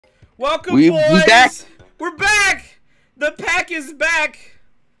Welcome, We boys! back. We're back! The pack is back!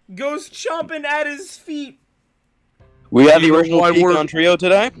 Goes chomping at his feet. We have the original Pecan trio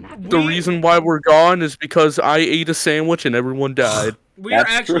today. The reason why we're gone is because I ate a sandwich and everyone died. We are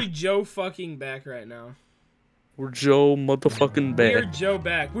actually Joe fucking back right now. We're Joe motherfucking back. We are Joe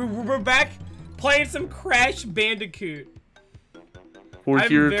back. We're back playing some Crash Bandicoot. We're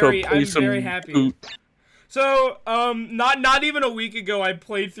here to play some very happy. So, not even a week ago, I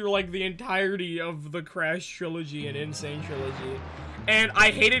played through, like, the entirety of the Crash trilogy and Insane trilogy. And I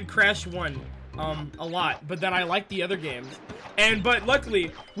hated Crash 1, a lot, but then I liked the other games. But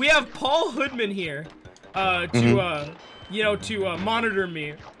luckily, we have Paul Hoodman here, to monitor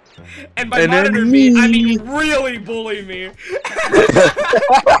me. And by monitor me, I mean really bully me.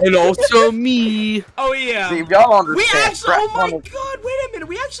 And also me. Oh yeah. See, y'all understand. We actually, oh my god, wait a minute.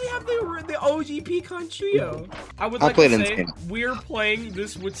 We actually have the OG Pecan trio. I would like to say we're playing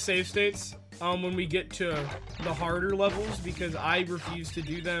this with save states when we get to the harder levels because I refuse to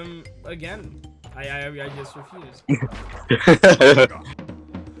do them again. I just refuse.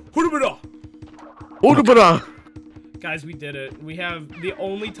 Guys, we did it. We have the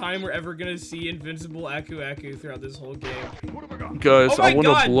only time we're ever gonna see Invincible Aku Aku throughout this whole game. Guys, I want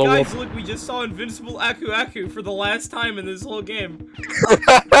to blow up. Guys, look, we just saw Invincible Aku Aku for the last time in this whole game.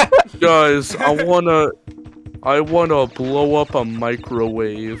 Guys, I wanna blow up a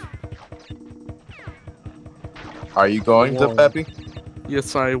microwave. Are you going to, Peppy?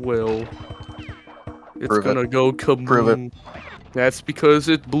 Yes, I will. It's Prove gonna go kaboom. Prove it. That's because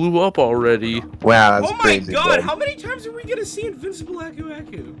it blew up already. Wow, that's crazy. Oh my god, how many times are we gonna see Invincible Aku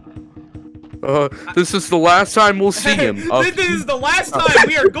Aku? This is the last time we'll see him. This is the last time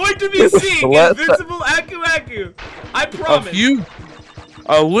we are going to be seeing Invincible Aku Aku. I promise.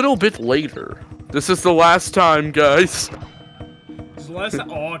 A little bit later. This is the last time, guys. This is the last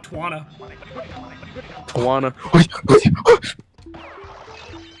time. Oh, Twana.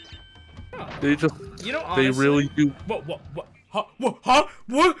 They just, honestly, they really do. What?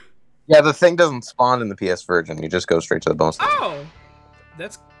 Yeah, the thing doesn't spawn in the PS version. You just go straight to the bonus. Oh,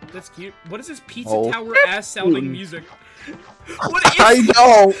 that's cute. What is this Pizza Tower ass sounding music? What is? I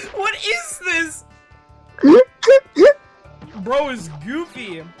know. What is this? Bro is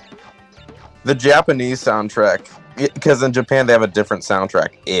goofy. The Japanese soundtrack, because in Japan they have a different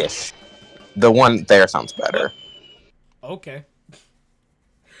soundtrack-ish. The one there sounds better. Okay.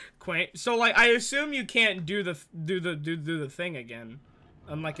 Quaint. So, like, I assume you can't do the thing again,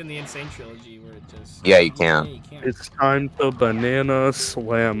 unlike in the Insane trilogy where it just. Yeah, you can. Yeah, you can't. It's time to banana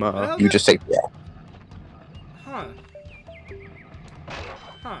slammer. Well, you just say yeah. Huh.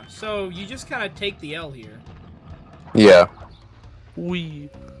 Huh. So you just kind of take the L here. Yeah.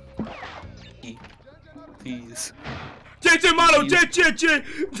 Please.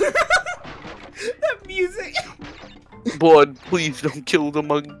 That music. Blood, please don't kill the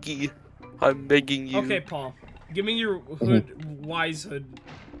monkey. I'm begging you. Okay, Paul. Give me your hood, wise hood.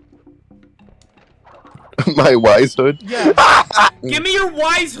 My wise hood? Yeah. Give me your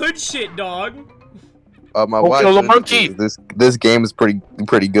wise hood shit, dog. My wise kill the hood monkey. This game is pretty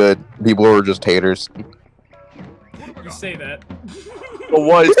good. People are just haters. You say that. Oh,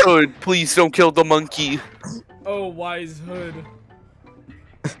 wise hood, please don't kill the monkey. Oh, wise hood.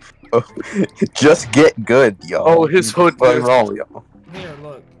 Just get good, y'all. Oh, his hood is wrong, y'all. Here,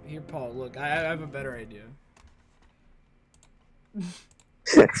 look. Here, Paul, look. I have a better idea.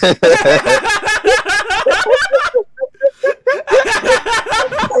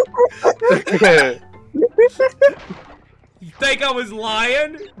 You think I was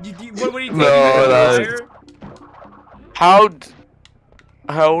lying? What do you think? No,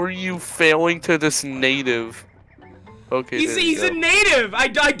 How are you failing to this native? Okay. He's a native.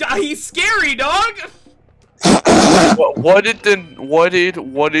 He's scary, dog. What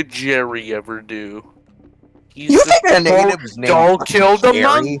did Jerry ever do? You think a native's name? Don't kill the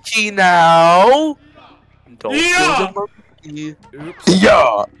monkey now. Don't kill the monkey. Oops.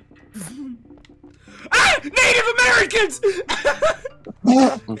 Yeah. Ah! Native Americans!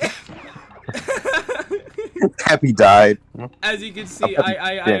 Happy died. As you can see,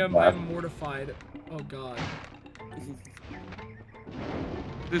 I'm mortified. Oh god.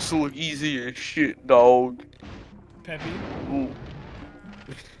 This will look easy as shit, dog. Peppy. Ooh.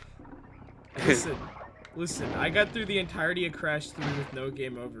 Listen, I got through the entirety of Crash 3 with no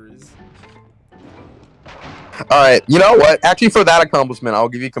game overs. Alright, you know what? Actually, for that accomplishment, I'll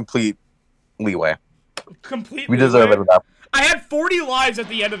give you complete leeway. Completely. We deserve it for that. I had 40 lives at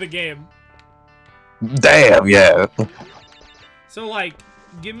the end of the game. Damn, yeah. So, like,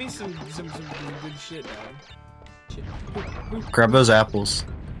 give me some good shit, man. Grab those apples.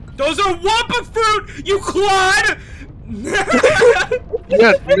 Those are Wumpa fruit, you clod!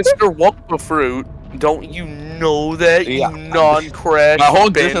 Yeah, Mr. Wumpa Fruit. Don't you know that, Yeah. you non-Crash My whole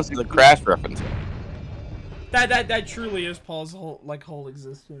Bandicoot? existence is a Crash reference. That truly is Paul's whole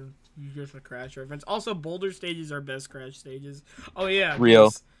existence. He's just a Crash reference. Also, Boulder stages are best Crash stages. Oh yeah. Real.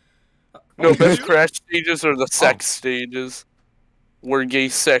 yes. No, best Crash stages are the sex stages. Where gay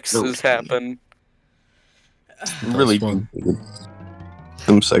sexes happen. Really one.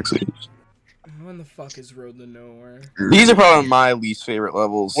 them sexy. When the fuck is Road to Nowhere? These are probably my least favorite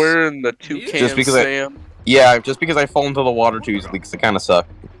levels. We're in the toucan Just because Sam. Yeah, just because I fall into the water too easily, because they kind of suck.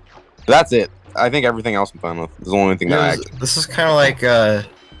 But that's it. I think everything else I'm fine with. This is the only thing that I... This is kind of like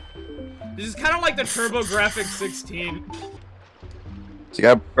This is kind of like the TurboGrafx 16.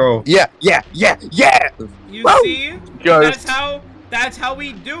 bro. Yeah! You Woo! see? Guys, That's how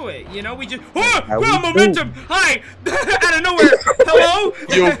we do it. You know, we just how we momentum. Hi, out of nowhere. Hello.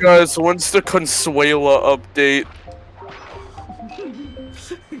 yo guys, when's the Consuela update?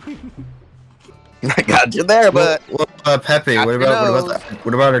 I got you there, but... Pepe, what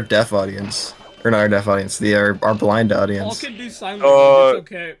about our deaf audience? Or not our deaf audience, our blind All audience. can do sign language.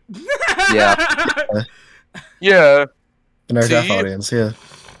 It's okay. Yeah. Yeah. And our deaf See? audience, yeah.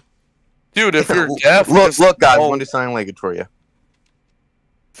 Dude, if you're deaf, Look, just guys, don't. I want to do sign language for you.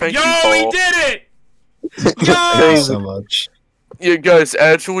 Thank Yo, you, he Paul. did it. Thank you Yo. so much. Yeah, guys,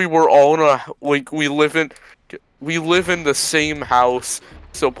 actually, we're all in a we live in the same house,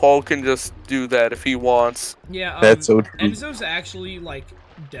 so Paul can just do that if he wants. Yeah. That's so true. Enzo's actually like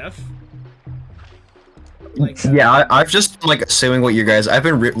deaf. Like, Yeah, I've just been, like assuming what you guys. I've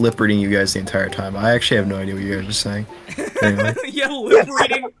been lip reading you guys the entire time. I actually have no idea what you guys are saying. Anyway. yeah, lip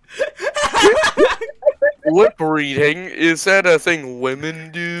reading. Lip reading, is that a thing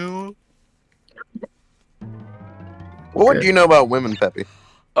women do? What do you know about women, Peppy?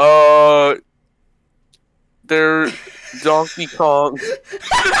 They're Donkey Kong.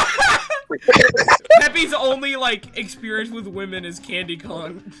 Peppy's only like experience with women is Candy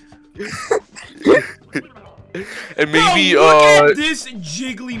Kong. And maybe, Bro, look at this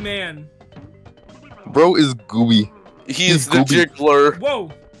jiggly man. Bro is gooey. he's the Gooby. jiggler.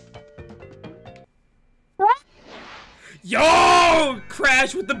 Whoa. Yo!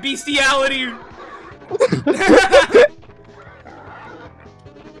 Crash with the bestiality!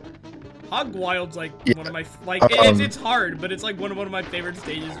 Hog Wild's like one of my it's hard, but it's like one of my favorite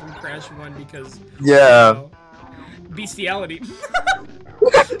stages from Crash 1 because Yeah. you know, bestiality.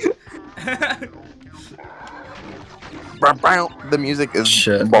 The music is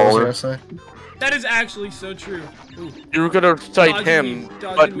Shit. What was I baller. gonna say? That is actually so true. Ooh, You were gonna cite Dodge him, me,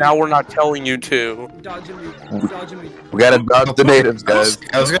 dodge but me. now we're not telling you to. dodging me, dodging me. We gotta dodge the natives, guys.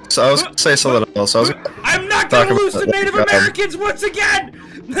 I was gonna say something else. I'm not Talk gonna lose about to Native that. Americans once again!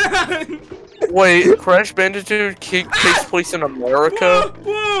 Wait, Crash Bandicoot takes place in America?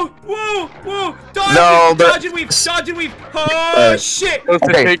 Whoa! Dodge No, me, but- dodge and weave! Oh, shit! Does it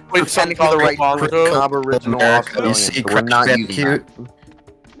Okay, take place on technically the right Congo? Aboriginal America. Australian, You see so we're Crash not using Bandicoot?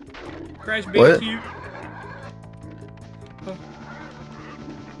 that. Crash What? Bandicoot.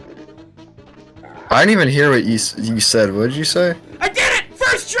 I didn't even hear what you said. What did you say? I did it!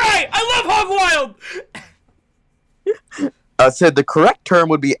 First try! I love Hog Wild! I said the correct term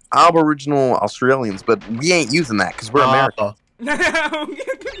would be Aboriginal Australians, but we ain't using that because we're American.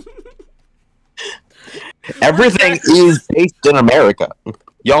 Everything is based in America.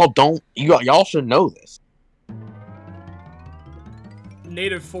 Y'all should know this.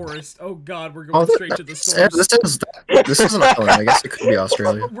 Native forest. Oh god, we're going straight to the This source. isn't Ireland. I guess it could be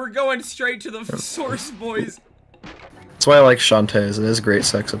Australia. We're going straight to the source, boys. That's why I like Shantae's. It has great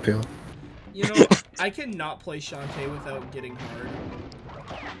sex appeal. You know, I cannot play Shantae without getting hard.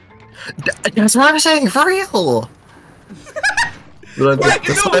 That's what I'm saying, for real. Like,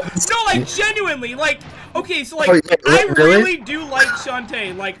 no, like genuinely, like, okay, so like, Oh, yeah, I really? really do like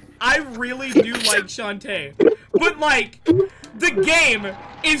Shantae, like, I really do like Shantae, but like, the game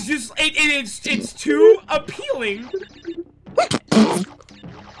is just, it's too appealing.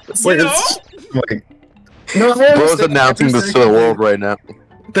 You know? No, Bro's announcing this to the world right now.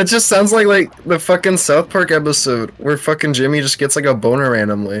 That just sounds like the fucking South Park episode where fucking Jimmy just gets like a boner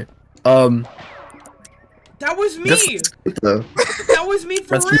randomly. That was me. That's good, though. That was me for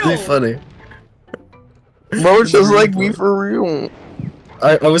That's real. really funny. Bro's just like me for real.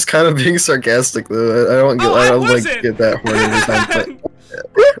 I was kind of being sarcastic though. I don't get Oh, I I don't like wasn't. get that horny every time.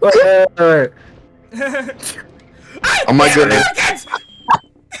 But Oh my goodness.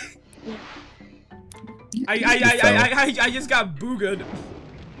 Americans! I just got booged.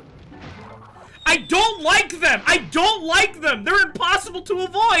 I I don't like them! I don't like them! They're impossible to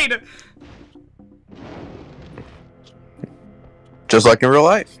avoid! Just like in real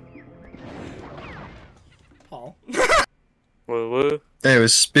life. Paul. What?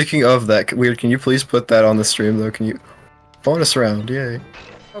 Anyways, speaking of that, Weird, can you please put that on the stream though? Can you bonus round? Yay.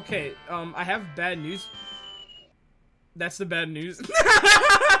 Okay, I have bad news. That's the bad news.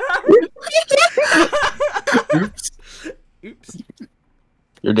 Oops. Oops.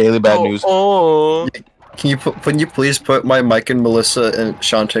 Your daily bad news. Oh. Can you please put my Mike and Melissa and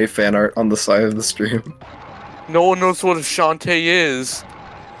Shantae fan art on the side of the stream? No one knows what a Shantae is.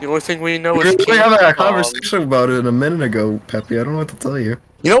 The only thing we know We is really had a King Kong. conversation about it a minute ago, Peppy. I don't know what to tell you.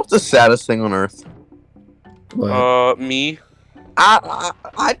 You know what's the saddest thing on earth? What? Me.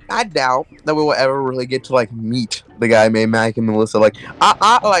 I doubt that we will ever really get to like meet the guy named Mike and Melissa. Like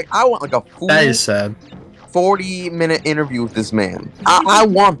I want like a full That is sad. 40-minute interview with this man. I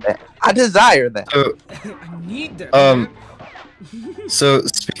want that. I desire that. So, I need that. so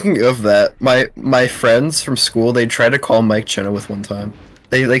speaking of that, my friends from school, they tried to call Mike Chenoweth one time.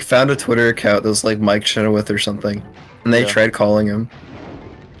 They like found a Twitter account that was like Mike Chenoweth or something, and they tried calling him.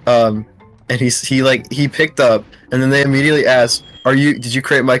 And he picked up, and then they immediately asked, did you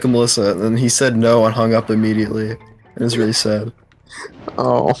create Mike and Melissa? And then he said no and hung up immediately. It was really sad.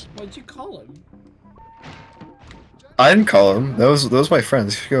 Oh. What'd you call him? I didn't call him. Those my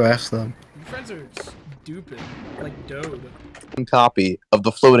friends. You should go ask them. Your friends are stupid. Like Dode. Copy of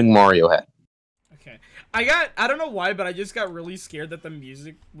the floating Mario head. Okay. I don't know why, but I just got really scared that the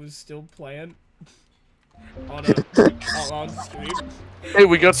music was still playing. on stream. Hey,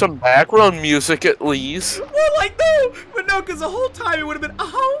 we got some background music at least. Well, like, no, because the whole time it would have been,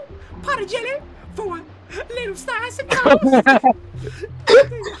 oh, pot of jelly for little stars and cones.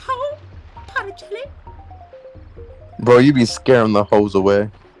 Oh, pot of jelly. Bro, you be scaring the hoes away.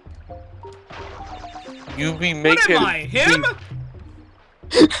 You be What making. am I, him?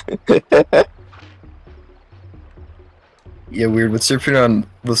 Yeah, weird. But surfing on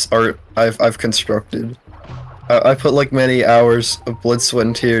this art I've constructed, I put like many hours of blood, sweat,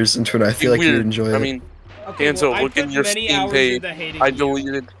 and tears into it. I feel like you'd enjoy it. I mean, Okay, Enzo, I look put in your many Steam hours page. into hating I you.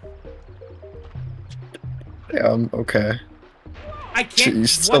 deleted. Yeah, okay. I can't. You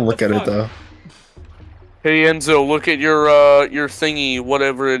should still what look the at fuck? it though. Hey Enzo, look at your thingy,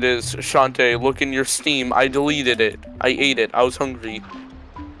 whatever it is. Shantae, look in your Steam. I deleted it. I ate it. I was hungry.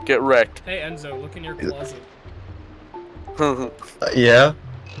 Get wrecked. Hey Enzo, look in your closet. Yeah.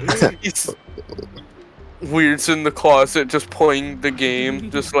 He's Weird's in the closet just playing the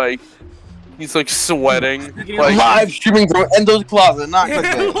game, just like he's like sweating. Like Live streaming from Enzo's closet, not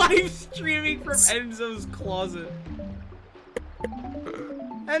clickbait. Live streaming from Enzo's closet.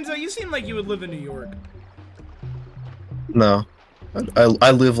 Enzo, you seem like you would live in New York. No.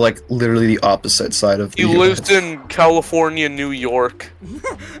 I live like literally the opposite side of the he US. lives in California, New York.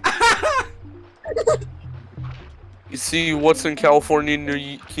 You see what's in California,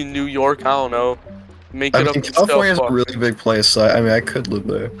 New York? I don't know. Make I it mean, up California's yourself. a really big place, so I mean, I could live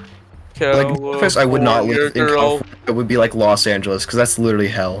there. Like, the place I would not live in Girl. California, it would be like Los Angeles, because that's literally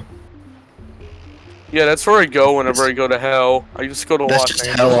hell. Yeah, that's where I go whenever I go to hell. I just go to That's Los just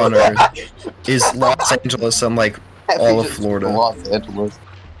Angeles. hell on earth. Is Los Angeles and like all of Florida. Los Angeles.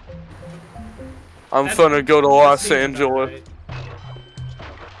 I'm That's- gonna go to that Los seems about Angeles. right.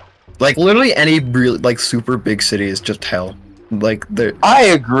 Like literally any really like super big city is just hell. Like there. I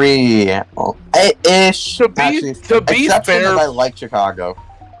agree. Ish. To be except for fair- that I like Chicago.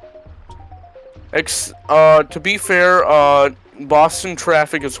 To be fair, Boston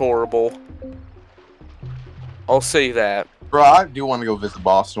traffic is horrible. I'll say that. Bro, I do want to go visit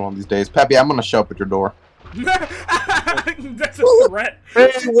Boston one of these days. Peppy, I'm gonna show up at your door. That's a threat.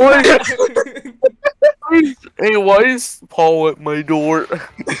 Hey, why is Paul at my door?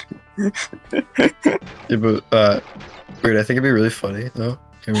 Yeah, but weird. I think it'd be really funny though.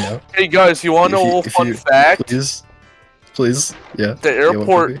 Hear me out. Hey guys, you wanna know a little fun fact? Please, yeah. The Yeah, what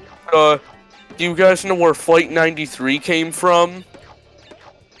airport, could do you guys know where Flight 93 came from? be?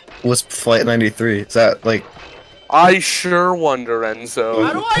 What's Flight 93? Is that like? I sure wonder, Enzo.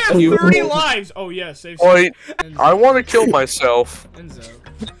 How do I have 30 lives? Oh yeah, save. Wait, Enzo. I want to kill myself. Enzo.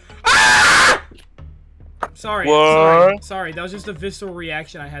 Ah! Sorry, What? sorry. That was just a visceral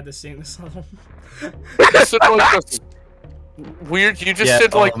reaction I had to seeing this level. You said like the weird. You just Yeah,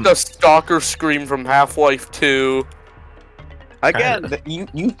 did like the stalker scream from Half-Life 2. Again,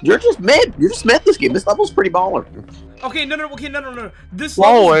 you're just mid. You're just mid this game. This level's pretty baller. Okay, no. This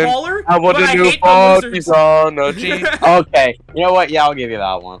Whoa, level's and baller, How about but I the new hate the parties lizards. on the Jeep? Okay, you know what? Yeah, I'll give you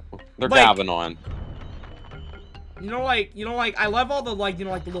that one. They're Like- kind of annoying. I love all the like the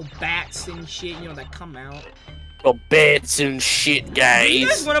little bats and shit, that come out. The bits and shit, guys. Do you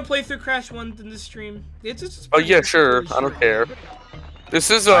guys want to play through Crash 1 in the stream? Oh yeah, sure. I don't care. This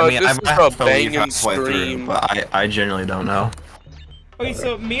is a banging stream. But I genuinely don't know. Okay,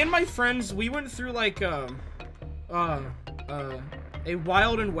 so me and my friends, we went through like a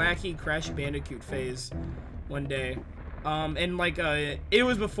wild and wacky Crash Bandicoot phase one day. And like it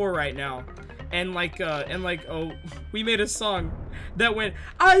was before right now. And we made a song that went,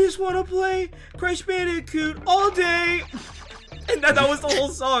 I just want to play Crash Bandicoot all day. And that was the whole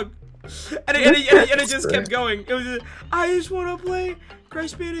song. And it just kept going. It was just, I just want to play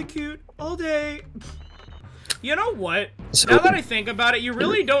Crash Bandicoot all day. You know what? Now that I think about it, you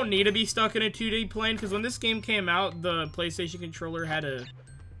really don't need to be stuck in a 2D plane, because when this game came out, the PlayStation controller had a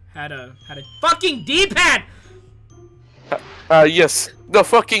fucking D-pad. Yes, the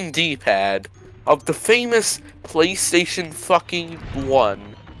fucking D-pad of the famous PlayStation fucking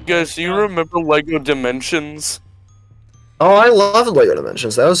 1. Guys, do you remember Lego Dimensions? Oh, I love Lego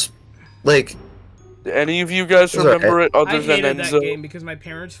Dimensions. That was, like... Any of you guys remember it other than Enzo? I hated that game because my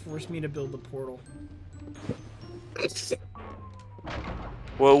parents forced me to build the portal.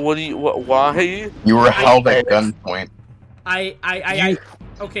 Well, why? You were held at gunpoint.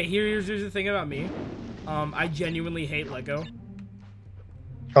 Okay, here's the thing about me. I genuinely hate Lego.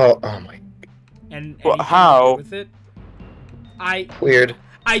 Oh my. And well, how? With it. Weird.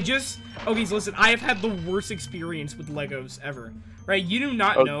 Okay, so listen, I have had the worst experience with Legos ever. Right? You do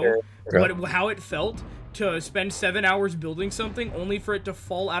not know how it felt to spend 7 hours building something only for it to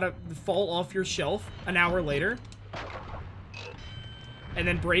fall off your shelf an hour later. And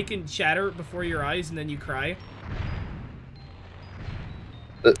then break and shatter before your eyes, and then you cry.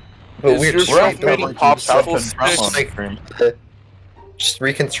 But weird. Just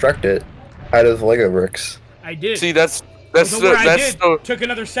reconstruct it out of Lego bricks. I did. See, that's Took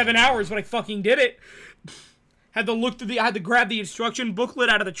another 7 hours, but I fucking did it. Had to grab the instruction booklet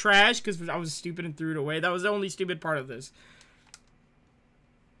out of the trash because I was stupid and threw it away. That was the only stupid part of this.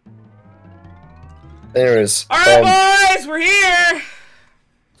 Anyways. Alright, boys, we're here!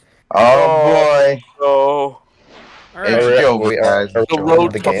 Oh boy. Oh. Alright. Guys. The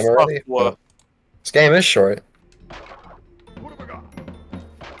road to the game already? What? This game is short.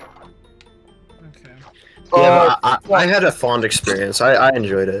 Okay. Yeah, I had a fond experience. I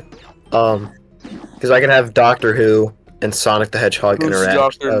enjoyed it. Because I can have Doctor Who and Sonic the Hedgehog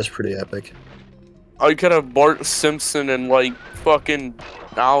interact. That was pretty epic. I could have Bart Simpson and like fucking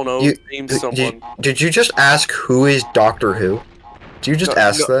I don't know, name someone. Did you just ask who is Doctor Who? Did you just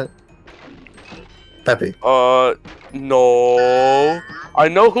ask that? Peppy. No. I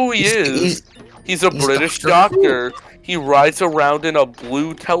know who he is. He's a British doctor. He rides around in a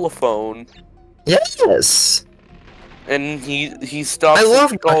blue telephone. Yes. And he stops. I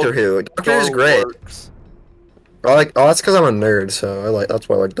love Doctor Who. Doctor Who's great. That's because I'm a nerd, so that's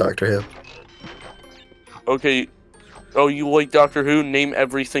why I like Doctor Who. Okay. Oh, you like Doctor Who? Name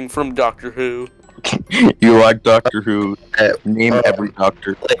everything from Doctor Who. You like Doctor Who? Name every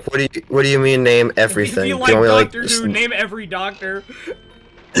doctor. Like, what do you mean? Name everything? If you like Doctor Who, name every doctor.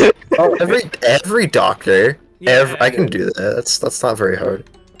 Oh, every doctor. Yeah, I can do that. That's not very hard.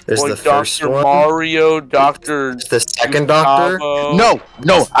 There's like the first Dr. one. Mario, Doctor. The second Doctor. No,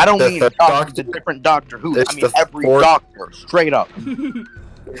 I don't mean the different Doctor Who. I mean every doctor, straight up.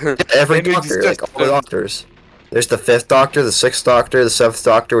 Every doctor, like all the doctors. There's the 5th Doctor, the 6th Doctor, the 7th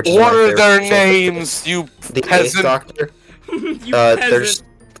Doctor, which is what are their names, you the peasant? 8th Doctor. You There's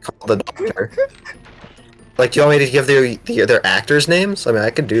called the Doctor. Like, do you want me to give their actors' names? I mean, I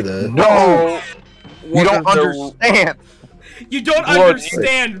could do that. No, you don't understand. You don't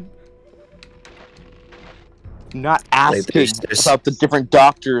understand. Not asking about the different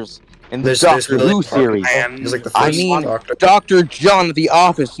doctors in the Doctor Who series. There's like the first Doctor. Dr. John at the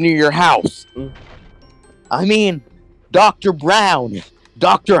office near your house. I mean, Dr. Brown,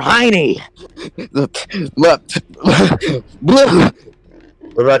 Dr. Heine. What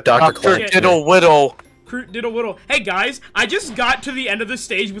about Dr. Diddle Whittle? Diddle Whittle. Hey guys, I just got to the end of the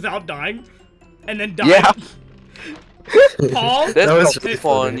stage without dying, and then died. Yeah. Paul? That was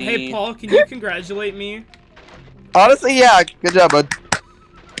funny. Hey Paul, can you congratulate me? Honestly, yeah, good job, bud.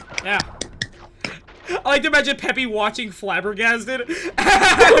 Yeah. I like to imagine Peppy watching flabbergasted.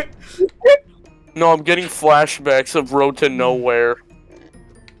 No, I'm getting flashbacks of Road to Nowhere.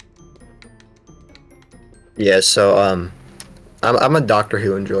 Yeah, so I'm a Doctor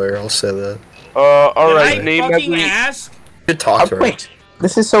Who enjoyer. I'll say that. Alright, name fucking every. ask? You should talk to her. Quaint.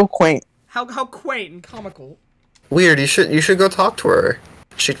 This is so quaint. How quaint and comical. Weird. You should go talk to her.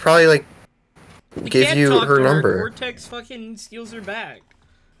 She'd probably like gave you her number. Cortex fucking steals her back.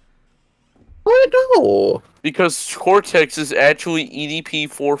 I know. Because Cortex is actually EDP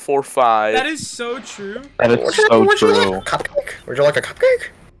 445. That is so true. That is so true. Cupcake? Would you like a cupcake?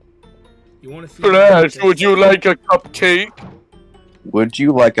 You want to see? Crash, would you like a cupcake? Would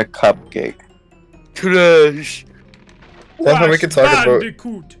you like a cupcake? Crash. Then we can talk about.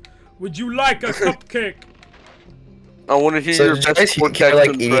 Bandicoot, would you like a cupcake? I want to hear So your did you best guys hear, Cortex like,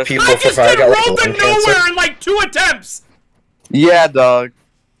 impression. EDP I just 445 did got like roll to lung cancer? nowhere in like 2 attempts. Yeah, dog.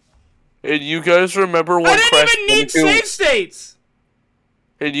 And you guys remember when I didn't Crash even need Bandicoot... save states.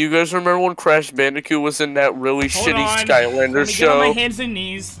 And you guys remember when Crash Bandicoot was in that really Hold shitty on. Skylanders Let me get on show? my hands and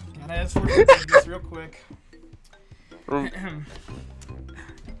knees. Gotta ask for this real quick.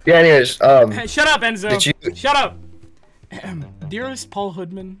 Yeah, anyways, Shut up, Enzo. Did you- Shut up. Dearest Paul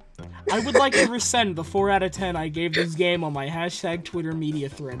Hoodman, I would like to rescind the 4 out of 10 I gave this game on my hashtag Twitter media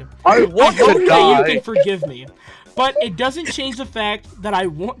thread. I want hope to that die. you can forgive me, but it doesn't change the fact that I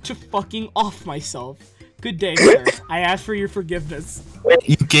want to fucking off myself. Good day, sir. I ask for your forgiveness.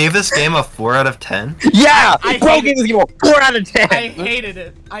 you gave this game a 4 out of 10? Yeah! I Bro hate gave this game a 4 out of 10! I hated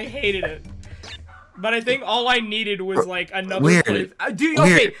it. I hated it. But I think all I needed was like another Weird. play. Dude,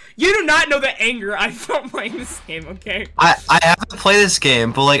 okay, Weird. you do not know the anger I felt playing this game, okay? I haven't played this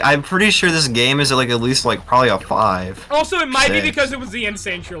game, but like I'm pretty sure this game is like at least like probably a 5. Also, it might be 6. because it was the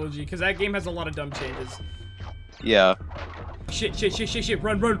Insane Trilogy, because that game has a lot of dumb changes. Yeah. Shit,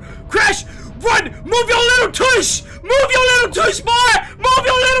 run, Crash, run, move your little tush, boy, move your little tush, boy, move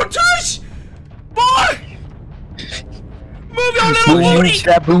your little Move booty.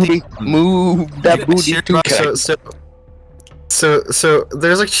 that booty. Move that booty. So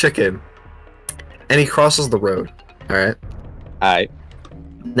there's a chicken, and he crosses the road. All right. Alright.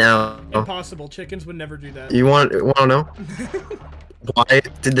 Now Impossible, chickens would never do that. you want to know why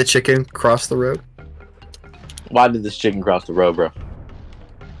did the chicken cross the road? Why did this chicken cross the road, bro?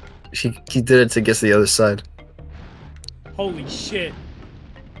 He did it to get to the other side. Holy shit.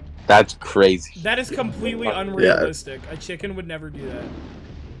 That's crazy. That is completely unrealistic. A chicken would never do that.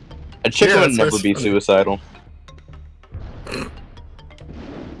 A chicken Yeah, would never be funny. suicidal. All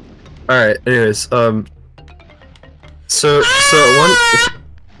right. Anyways, so one.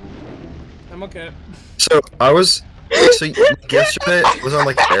 I'm okay. So I was. So yesterday I was on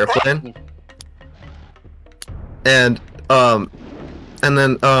like an airplane, and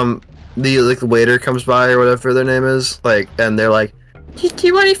then the waiter comes by or whatever their name is, like, and they're like, do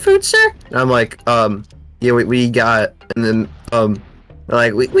you want any food, sir? And I'm like, yeah, we got, and then they're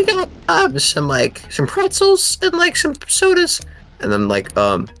like, we got some pretzels and like some sodas, and then like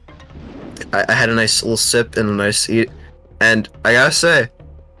I had a nice little sip and a nice eat, and I gotta say,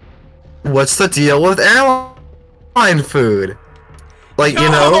 what's the deal with airline food? Like, you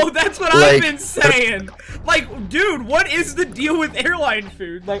know, that's what like, I've been saying. Like, dude, what is the deal with airline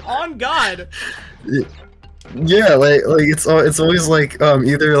food? Like, on God. yeah, like it's always like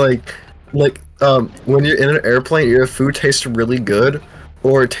either like when you're in an airplane, your food tastes really good,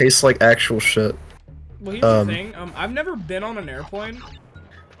 or it tastes like actual shit. Well, here's the thing. I've never been on an airplane.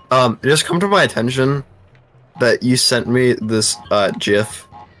 It just come to my attention that you sent me this GIF,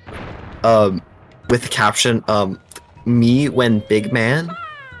 with the caption me when big man,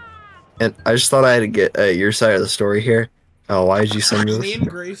 and I just thought I had to get your side of the story here. Oh, why did you send me Me this? and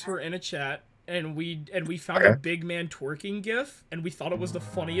Grace were in a chat, and we found a big man twerking gif, and we thought it was the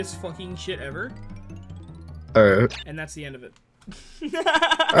funniest fucking shit ever. Alright. And that's the end of it.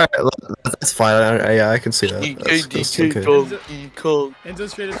 Alright, that's fine. I can see that. That's okay. Enzo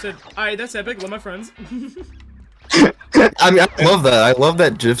straight up said, "Alright, that's epic. Love my friends." I mean, I love that. I love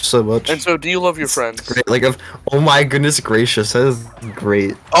that GIF so much. And so, do you love your friends? Great. Like, oh my goodness gracious, that is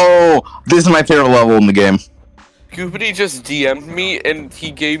great. Oh, this is my favorite level in the game. Goopity just DM'd me and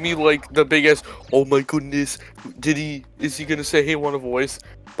he gave me like the biggest, oh my goodness, is he gonna say, hey, want a voice?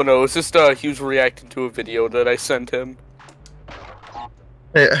 But no, it's just he was reacting to a video that I sent him.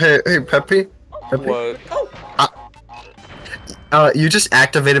 Hey, Peppy? What? You just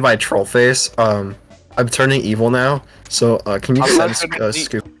activated my troll face. I'm turning evil now, so can you I'm send not gonna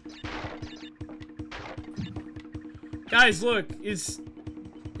Scoop? Guys, look, it's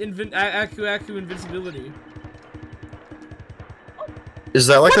Aku invincibility. Is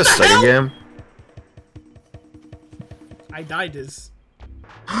that like a Sega game? I died this.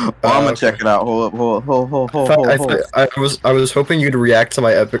 Oh, I'm gonna check it out. Hold up. I was hoping you'd react to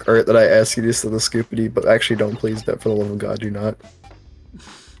my epic art that I asked you to send the Scoopity, but actually don't, please, for the love of God, do not.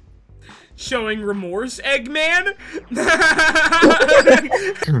 Showing remorse, Eggman?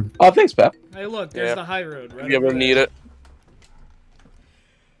 Oh, thanks, Pep. Hey, look, there's the high road, right? If you ever over need there. it.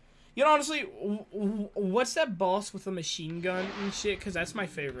 You know, honestly, what's that boss with a machine gun and shit? Because that's my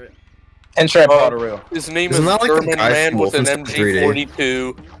favorite. Pinstripe Powder Real. His name Isn't is that like the German guy Man from with an Wolfenstein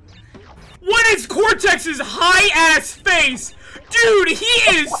MG42. What is Cortex's high-ass face? Dude, he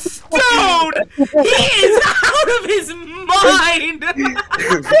is stoned! He is out of his mind!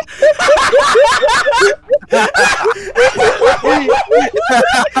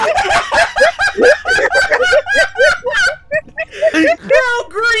 Girl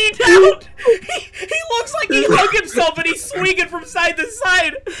greened out! He looks like he hung himself and he's swinging from side to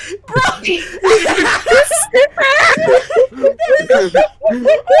side! Bro! He looked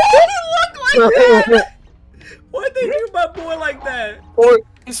like that! Why'd they do my boy like that? Or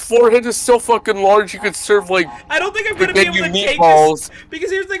his forehead is so fucking large you could serve like I don't think I'm gonna be able to take meatballs. this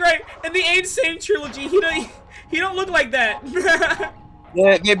because here's the thing, right? In the Insane trilogy, he don't look like that.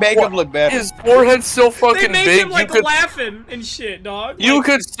 Yeah, they make him look better. His forehead's so They fucking made big. him like you could laughing and shit, dog. you Like,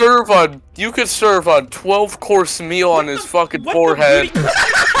 could serve a 12-course meal on his fucking what forehead. I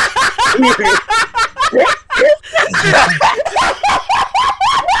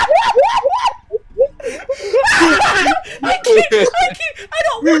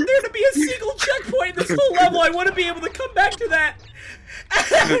don't want there to be a single checkpoint in this whole level. I want to be able to come back to that.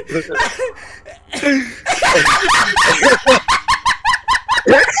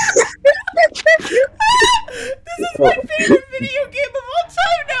 This is my favorite video game of all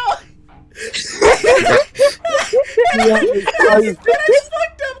time now. And I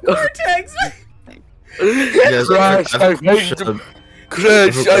fucked up Cortex. Yes, Crash, I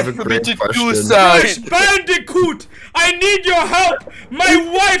committed suicide. Crash Bandicoot, I need your help. My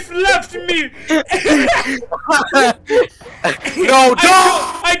wife left me. No,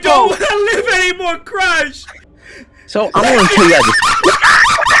 I don't want to live anymore, Crash. So I'm gonna tell you guys.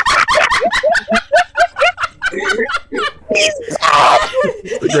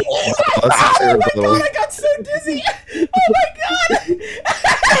 I got so dizzy. Oh my god.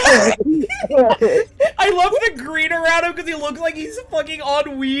 I love the green around him because he looks like he's fucking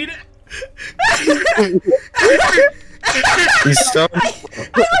on weed. He's stoned. Oh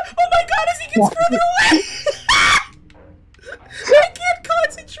my god, as he gets further away. I can't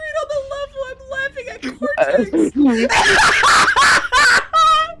concentrate on the level. I'm laughing at Cortex.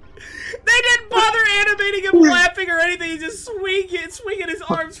 They didn't bother animating him laughing or anything. He's just swinging his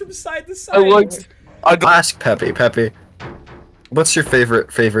arms from side to side. I'll ask Peppy. Peppy, what's your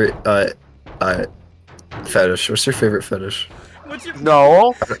favorite fetish? What's your favorite fetish? What's your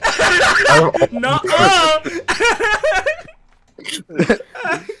No. Nuh-uh.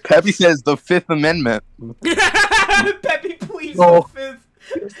 Peppy says the Fifth Amendment. Peppy, please, No. the fifth.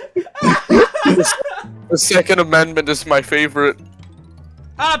 The Second Amendment is my favorite.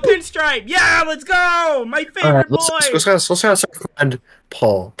 Pinstripe. Yeah, let's go. My favorite Alright, boy. let's start friend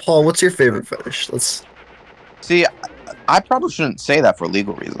Paul. Paul, what's your favorite fetish? Let's. See, I probably shouldn't say that for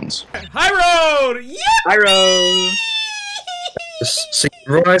legal reasons. High road. Yeah. Hi, Rose. So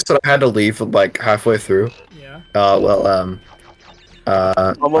remember I said I had to leave like halfway through? Yeah.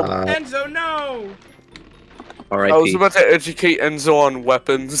 Enzo, no. All right. I was about to educate Enzo on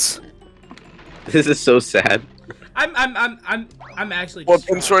weapons. This is so sad. I'm actually. What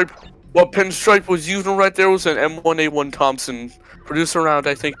Pinstripe was using right there was an M1A1 Thompson, produced around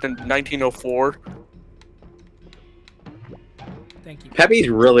I think in 1904. Thank you. Peppy's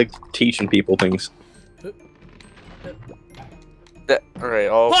really teaching people things. All right,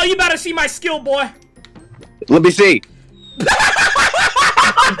 I'll. Paul, you better see my skill, boy. Let me see. That's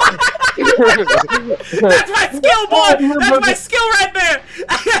my skill, boy. That's my skill right there.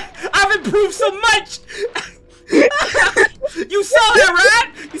 I've improved so much. You saw that,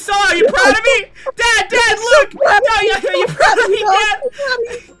 right? You saw it. Are you proud of me? Dad, look. Are you proud of me,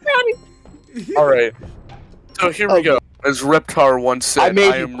 Dad? All right. So here we go. As Reptar once said,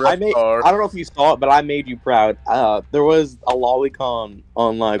 I am Reptar. I don't know if you saw it, but I made you proud. There was a lolicon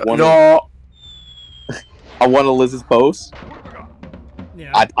on like one No. on one of Liz's posts.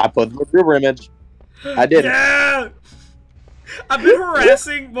 Yeah. I put the river image. I did it. Yeah. I've been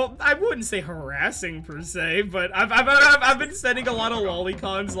harassing. Well, I wouldn't say harassing per se, but I've been sending a lot of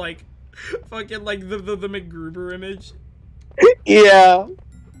lolicons like fucking like the McGruber image. Yeah.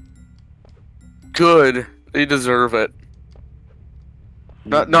 Good. They deserve it.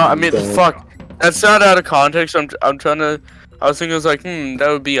 No, I mean, fuck. That's not out of context. I'm trying to. I was thinking, it was like, that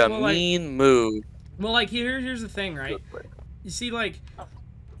would be a mean move. Well, like here's the thing, right? You see, like,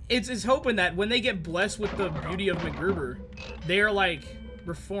 it's hoping that when they get blessed with the beauty of McGruber, they are like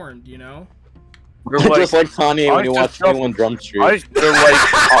reformed, you know? Just like Kanye when you watch 21 Drum Street. They're like.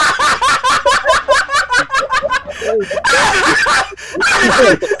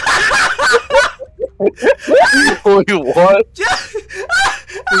 Wait, what?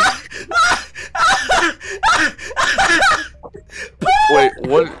 Wait,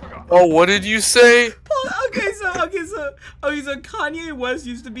 what? Oh, what did you say? Okay, so Kanye West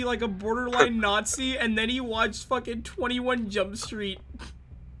used to be like a borderline Nazi, and then he watched fucking 21 Jump Street.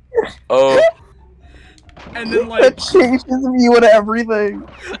 Oh. And then like That changes view and everything.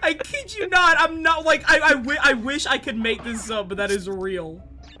 I kid you not, I'm not like I wish I could make this up, but that is real.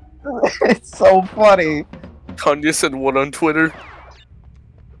 It's so funny. Kanye said what on Twitter?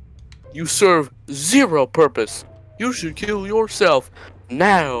 You serve zero purpose. You should kill yourself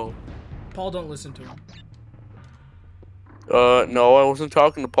now. Paul, don't listen to him. No, I wasn't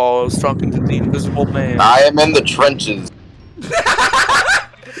talking to Paul. I was talking to the Invisible Man. I am in the trenches.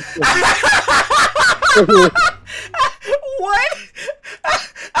 What?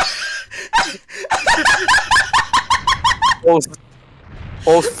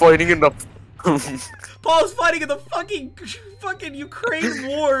 Paul's fighting in the. Paul's fighting in the fucking Ukraine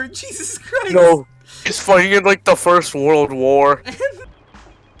war. Jesus Christ. No, he's fighting in like the First World War.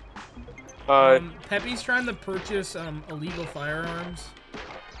 Pepe's trying to purchase illegal firearms.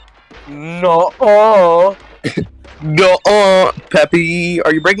 No. No, Peppy,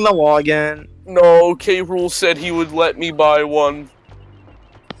 are you breaking the law again? No, K. Rule said he would let me buy one.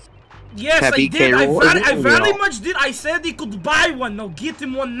 Yes, Pepe, I did. I K-Rool, very much did. I said he could buy one. Now get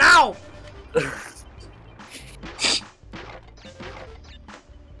him one now.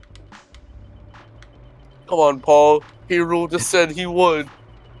 Come on, Paul. K. Rule just said he would.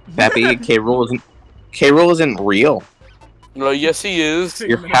 Peppy, K-Rool isn't real. No, yes, he is.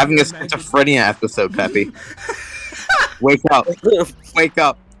 You're having a schizophrenia episode, Peppy. Wake up. Wake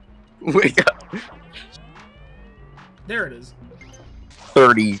up. Wake up. There it is.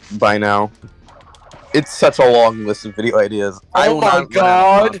 30 by now. It's such a long list of video ideas. I Oh will my not run out of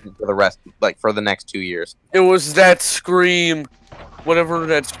God. content for the rest, like for the next 2 years. It was that scream. Whatever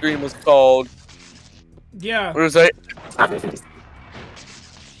that scream was called. Yeah. What is that? That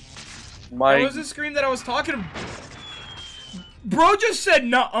My. was the scream that I was talking about. Bro just said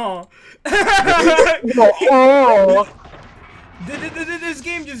nuh-uh. Oh. This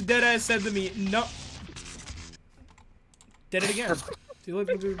game just deadass said to me, no. Did it again. See, look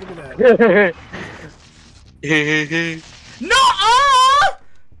at that. Nuh-uh!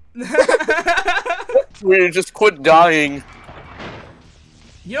 We just quit dying.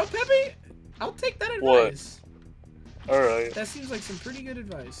 You know, Pepe, I'll take that What? advice. Alright. That seems like some pretty good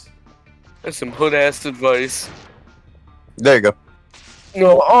advice. That's some hood-ass advice. There you go.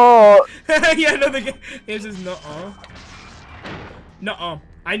 No, Yeah, no, the game says nuh-uh. Nuh-uh.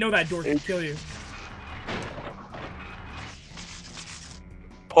 I know that door can kill you.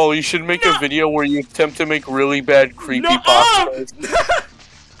 Paul, you should make a video where you attempt to make really bad creepy Nuh-uh! pasta.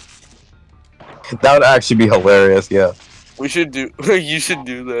 That would actually be hilarious, yeah. We should do. You should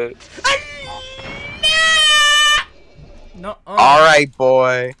do that. Nuh-uh. Alright,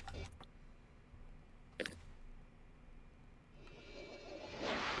 boy.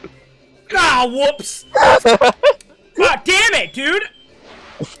 Ah, whoops! Ah, damn it, dude!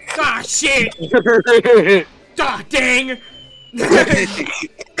 Ah, shit! Ah, dang!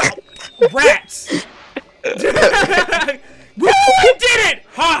 Rats! Woo! We did it!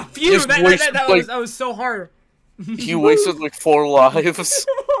 Ha! Phew! Just wasted, That was so hard. He wasted like 4 lives.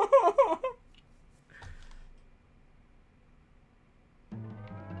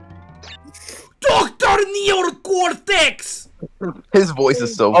 Doctor Neocortex! His voice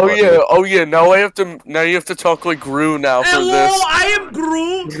is so Oh funny. yeah, oh yeah. Now you have to talk like Gru now for Hello, this. I am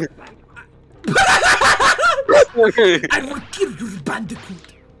Gru. I will kill you,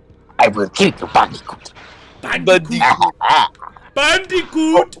 Bandicoot. I will kill you, Bandicoot. Bandicoot.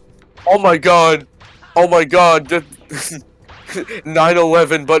 Bandicoot. Oh my god. Oh my god.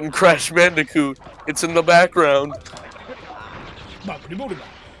 9/11 button Crash Bandicoot. It's in the background. Whoa,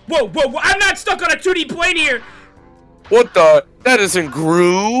 whoa, whoa! I'm not stuck on a 2D plane here. What the? That isn't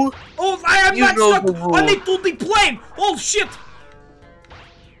Gru. Oh, I am You not know stuck the on a rule. 2D plane. Oh shit!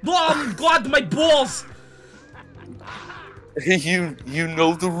 Oh God, my balls! You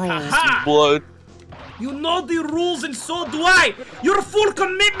know the rules, Aha! blood. You know the rules, and so do I. Your full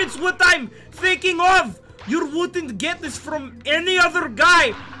commitment's what I'm thinking of. You wouldn't get this from any other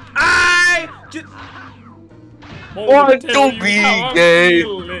guy. I just. What? Don't be gay.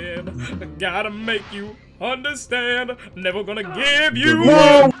 I gotta make you understand. Never gonna give you No.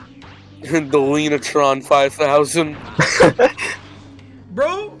 up. The Lenatron 5000.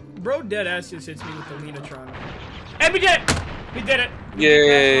 Bro, deadass just hits me with the Lenatron. And we did it! We did it!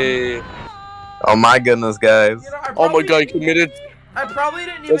 Yay. Oh my goodness, guys. You know, I Oh my probably- god, he committed I probably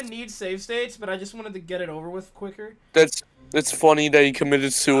didn't even need save states, but I just wanted to get it over with quicker. That's funny that he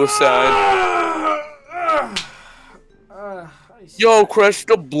committed suicide. Yo, crash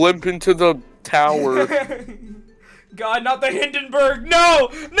the blimp into the tower. God, not the Hindenburg! No!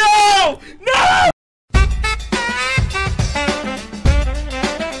 No! No!